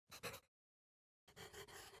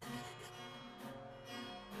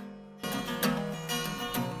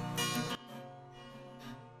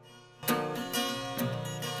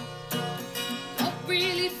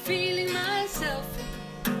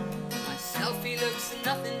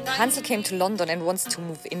Hansl came to London and wants to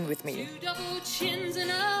move in with me.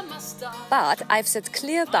 But I've set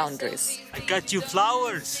clear boundaries. I got you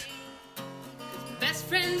flowers. Best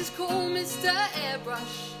friend is called Mr.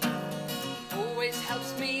 Airbrush. Always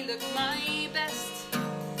helps me look my best.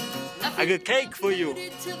 I got cake for you.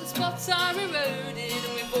 Till the spots are eroded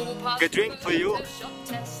and we've all passed A drink for you.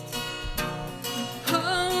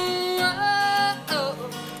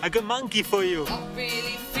 I got monkey for you.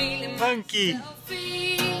 Really feeling Monkey.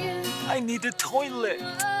 myself. I need a toilet.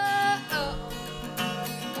 My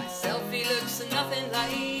selfie looks nothing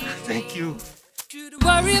like. Thank you. Should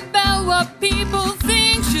I worry about what people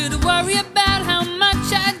think? Should I worry about how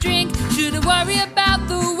much I drink? Should I worry about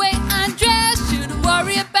the way I dress? Should I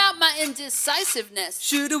worry about my indecisiveness?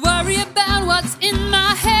 Should I worry about what's in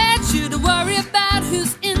my head? Should I worry about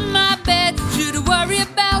who's in my bed? Should I worry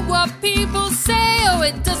about what people say? Oh,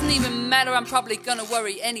 it doesn't even matter, I'm probably gonna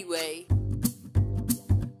worry anyway.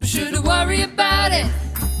 Should I worry about it?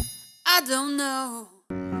 I don't know.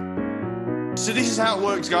 So this is how it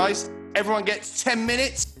works, guys. Everyone gets 10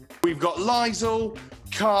 minutes. We've got Lisl,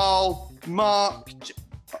 Karl, Mark.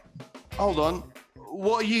 Hold on.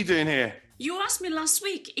 What are you doing here? You asked me last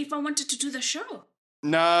week if I wanted to do the show.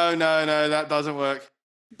 No, that doesn't work.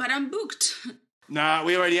 But I'm booked. Nah,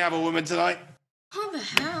 we already have a woman tonight. How the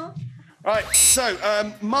hell? Right, so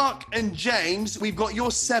Mark and James, we've got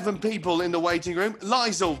your 7 people in the waiting room.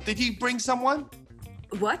 Lisl, did you bring someone?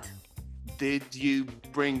 What? Did you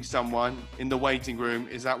bring someone in the waiting room?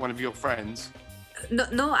 Is that one of your friends?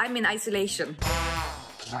 No, I'm in isolation.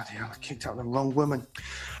 Bloody hell, I kicked out the wrong woman.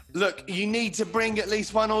 Look, you need to bring at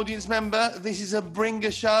least one audience member. This is a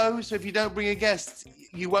bringer show, so if you don't bring a guest,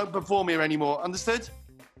 you won't perform here anymore. Understood?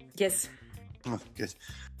 Yes. Oh, good.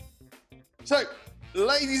 So,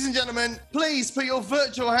 ladies and gentlemen, please put your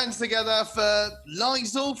virtual hands together for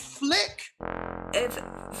Lisl Flick.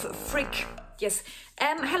 Frick. Yes.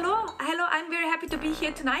 Hello. I'm very happy to be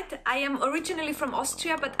here tonight. I am originally from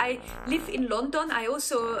Austria, but I live in London. I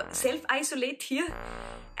also self-isolate here.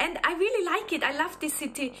 And I really like it. I love this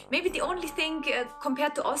city. Maybe the only thing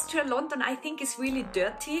compared to Austria, London, I think is really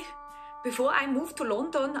dirty. Before I moved to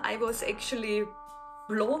London, I was actually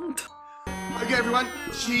blonde. Okay, everyone.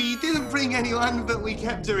 She didn't bring anyone, but we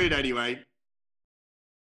kept her in anyway.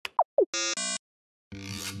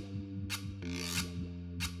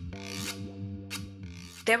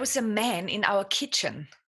 There was a man in our kitchen.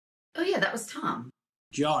 Oh yeah, that was Tom.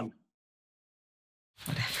 John.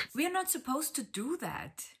 We are not supposed to do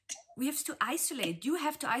that. We have to isolate. You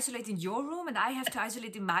have to isolate in your room and I have to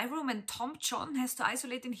isolate in my room and John has to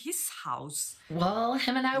isolate in his house. Well,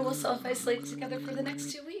 him and I will self-isolate together for the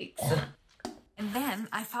next 2 weeks. And then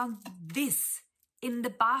I found this in the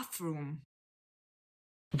bathroom.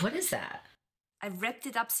 What is that? I wrapped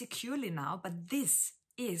it up securely now, but this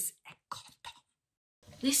is a condom.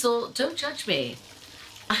 Lisl, don't judge me.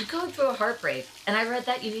 I'm going through a heartbreak, and I read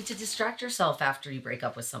that you need to distract yourself after you break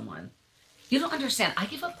up with someone. You don't understand. I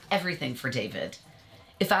give up everything for David.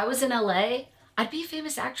 If I was in LA, I'd be a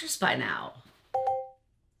famous actress by now.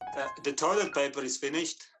 The toilet paper is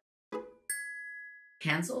finished.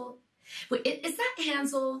 Hansl? Wait, is that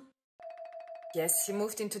Hansl? Yes, he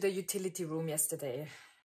moved into the utility room yesterday.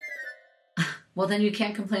 Well, then you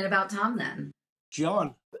can't complain about Tom then.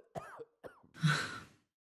 John.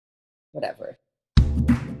 Whatever.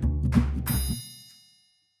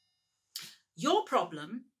 Your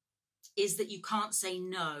problem is that you can't say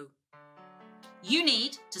no. You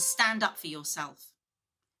need to stand up for yourself.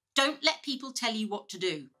 Don't let people tell you what to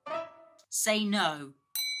do. Say no.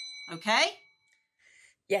 Okay?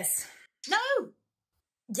 Yes. No!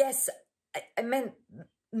 Yes, I meant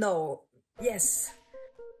no. Yes.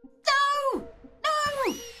 No!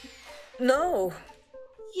 No! No.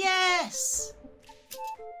 Yes!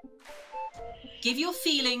 Give your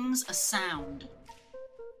feelings a sound.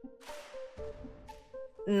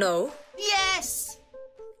 No. Yes!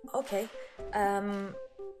 Okay.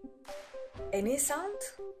 Any sound?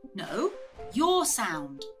 No, your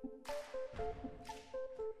sound.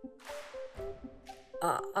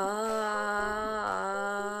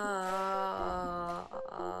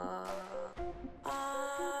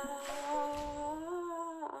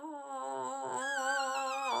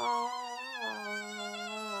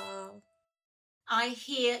 I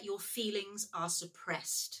hear your feelings are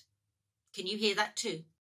suppressed. Can you hear that too?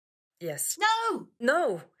 Yes. No!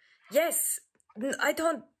 No. Yes. I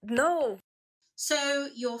don't know. So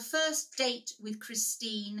your first date with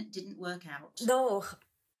Christine didn't work out? No.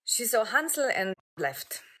 She saw Hansl and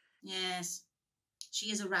left. Yes.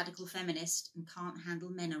 She is a radical feminist and can't handle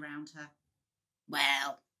men around her.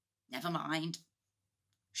 Well, never mind.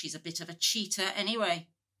 She's a bit of a cheater anyway,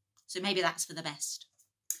 so maybe that's for the best.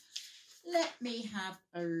 Let me have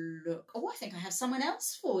a look. Oh, I think I have someone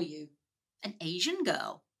else for you. An Asian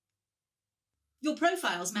girl. Your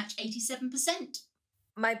profiles match 87%.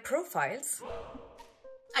 My profiles?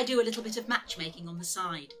 I do a little bit of matchmaking on the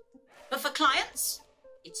side. But for clients,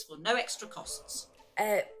 it's for no extra costs.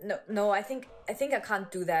 No, I think I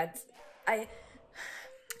can't do that. I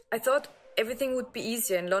thought everything would be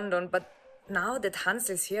easier in London, but now that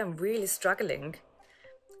Hansl is here, I'm really struggling.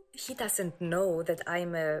 He doesn't know that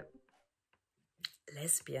I'm a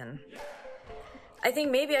lesbian. I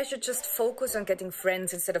think maybe I should just focus on getting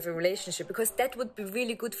friends instead of a relationship, because that would be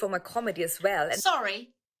really good for my comedy as well. And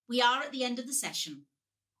sorry, we are at the end of the session.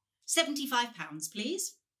 £75,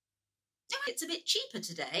 please. No, it's a bit cheaper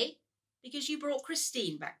today because you brought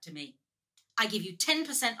Christine back to me. I give you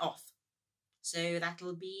 10% off. So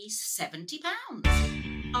that'll be £70.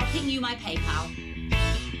 I'll ping you my PayPal.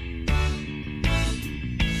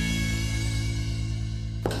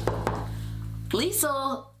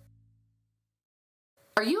 Lisl,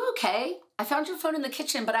 are you okay? I found your phone in the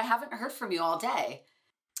kitchen, but I haven't heard from you all day.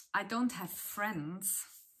 I don't have friends.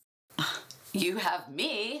 You have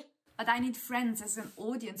me. But I need friends as an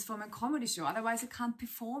audience for my comedy show, otherwise I can't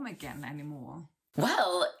perform again anymore.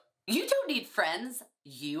 Well, you don't need friends,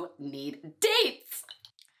 you need dates.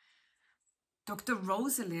 Dr.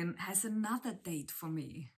 Rosalind has another date for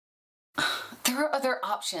me. There are other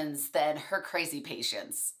options than her crazy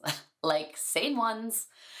patients, like sane ones.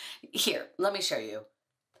 Here, let me show you.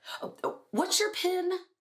 Oh, what's your PIN?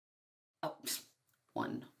 Oh,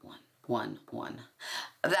 1, 1, 1, 1.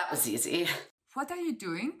 That was easy. What are you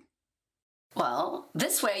doing? Well,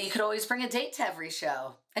 this way you could always bring a date to every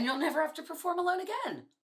show, and you'll never have to perform alone again.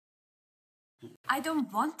 I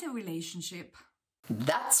don't want a relationship.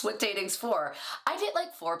 That's what dating's for. I date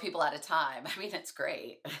like 4 people at a time. I mean, it's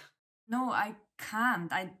great. No, I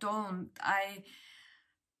can't. I don't.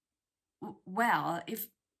 Well, if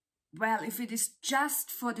it is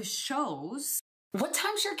just for the shows. What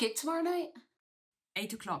time's your gig tomorrow night?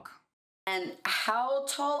 8 o'clock. And how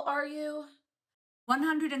tall are you?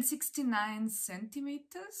 169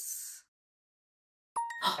 centimeters.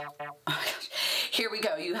 Oh my gosh. Here we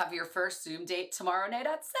go. You have your first Zoom date tomorrow night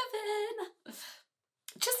at 7.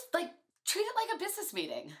 Just treat it like a business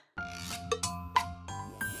meeting.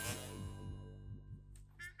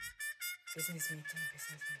 Business meeting.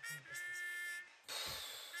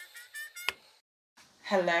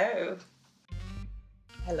 Hello.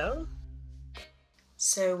 Hello?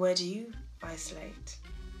 So where do you isolate?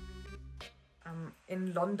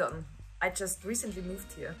 In London. I just recently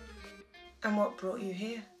moved here. And what brought you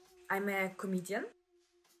here? I'm a comedian.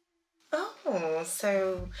 Oh,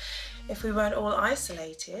 so if we weren't all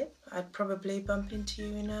isolated, I'd probably bump into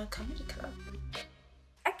you in a comedy club.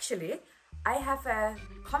 Actually, I have a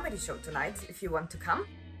comedy show tonight, if you want to come.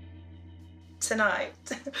 Tonight?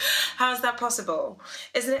 How's that possible?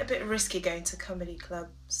 Isn't it a bit risky going to comedy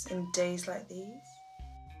clubs in days like these?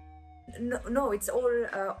 No, it's all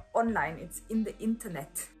online. It's in the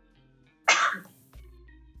internet.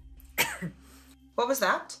 What was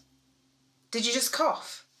that? Did you just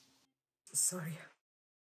cough? Sorry.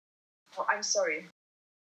 Oh, I'm sorry.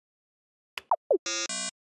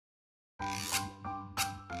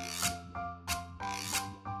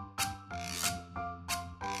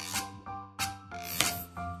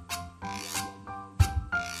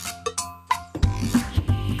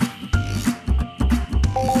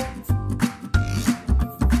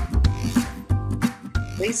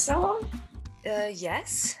 Lisl?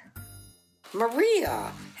 Yes?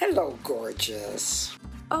 Maria. Hello, gorgeous.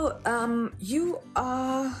 Oh, you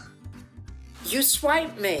are... You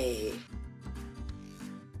swiped me.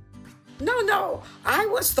 No, I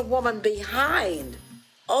was the woman behind.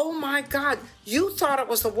 Oh my God, you thought it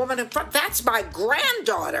was the woman in front. That's my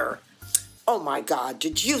granddaughter. Oh my God,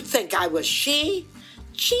 did you think I was she?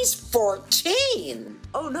 She's 14.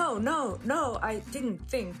 Oh, no, I didn't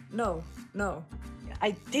think. No,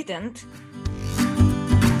 I didn't.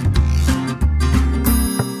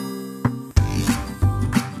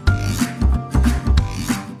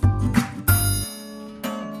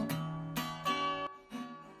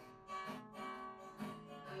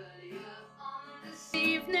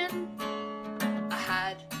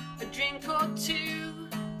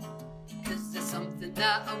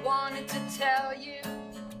 That I wanted to tell you,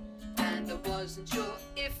 and I wasn't sure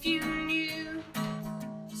if you knew.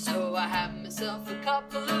 So I had myself a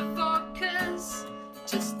couple of vodkas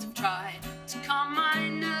just to try to calm my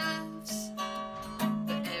nerves.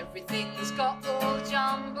 But everything's got all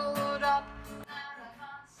jumbled up, and I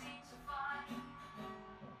can't seem to find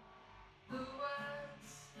the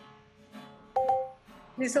words.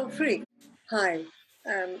 Lisl free. Hi.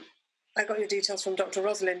 I got your details from Dr.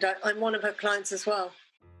 Rosalind. I'm one of her clients as well.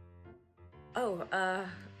 Oh,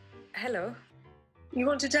 hello. You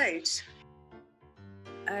want to date?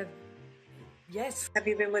 Yes. Have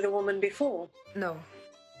you been with a woman before? No.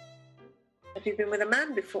 Have you been with a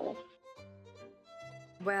man before?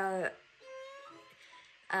 Well,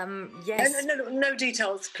 yes. No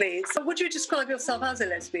details, please. Would you describe yourself as a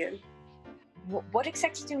lesbian? What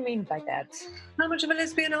exactly do you mean by that? How much of a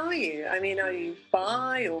lesbian are you? I mean, are you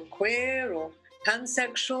bi or queer or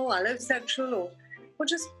pansexual, allosexual, or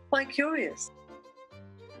just bi-curious?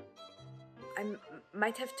 I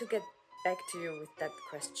might have to get back to you with that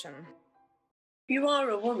question. You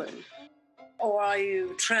are a woman, or are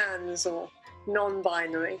you trans or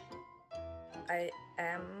non-binary? I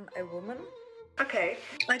am a woman. Okay,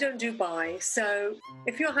 I don't do bi, so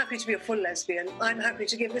if you're happy to be a full lesbian, I'm happy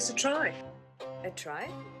to give this a try. A try?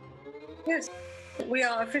 Yes, we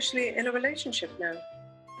are officially in a relationship now.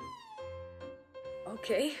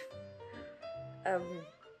 Okay. Do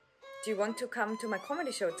you want to come to my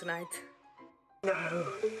comedy show tonight? No.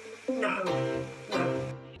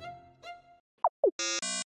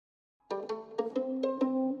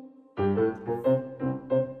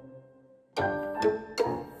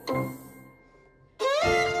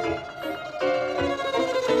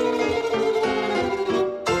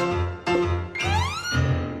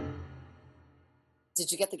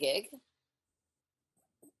 Did you get the gig?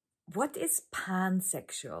 What is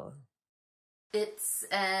pansexual? It's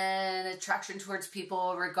an attraction towards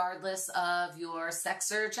people regardless of your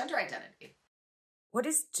sex or gender identity. What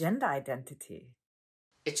is gender identity?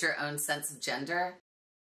 It's your own sense of gender.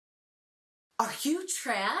 Are you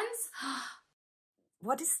trans?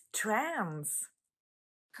 What is trans?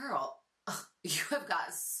 Girl, you have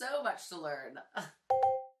got so much to learn.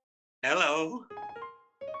 Hello.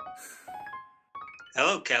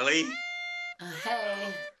 Hello, Kelly.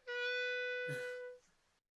 Hey.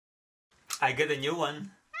 I get a new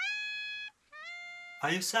one. Are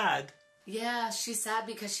you sad? Yeah, she's sad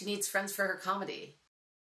because she needs friends for her comedy.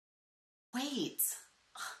 Wait.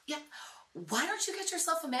 Yeah, why don't you get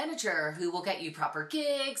yourself a manager who will get you proper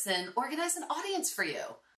gigs and organize an audience for you?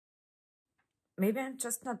 Maybe I'm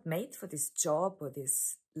just not made for this job or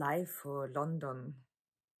this life or London.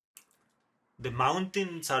 The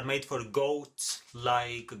mountains are made for goats,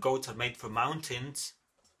 like goats are made for mountains.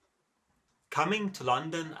 Coming to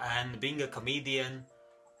London and being a comedian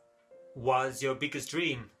was your biggest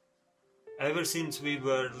dream. Ever since we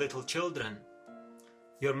were little children.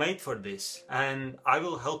 You're made for this, and I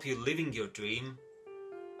will help you living your dream.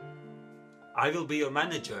 I will be your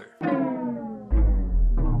manager.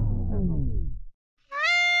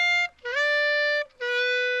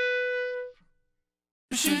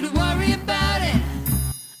 Should I worry about it?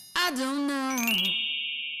 I don't know.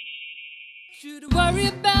 Should I worry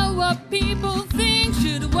about what people think?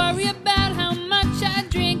 Should I worry about how much I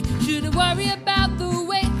drink? Should I worry about the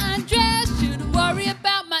way I dress? Should I worry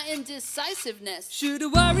about my indecisiveness? Should I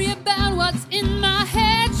worry about what's in my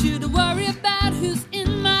head? Should I worry about who's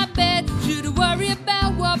in my bed? Should I worry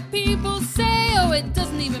about what people say? Oh, it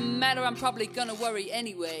doesn't even matter, I'm probably gonna worry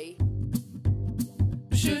anyway.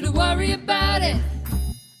 Should I worry about it?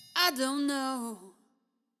 I don't know.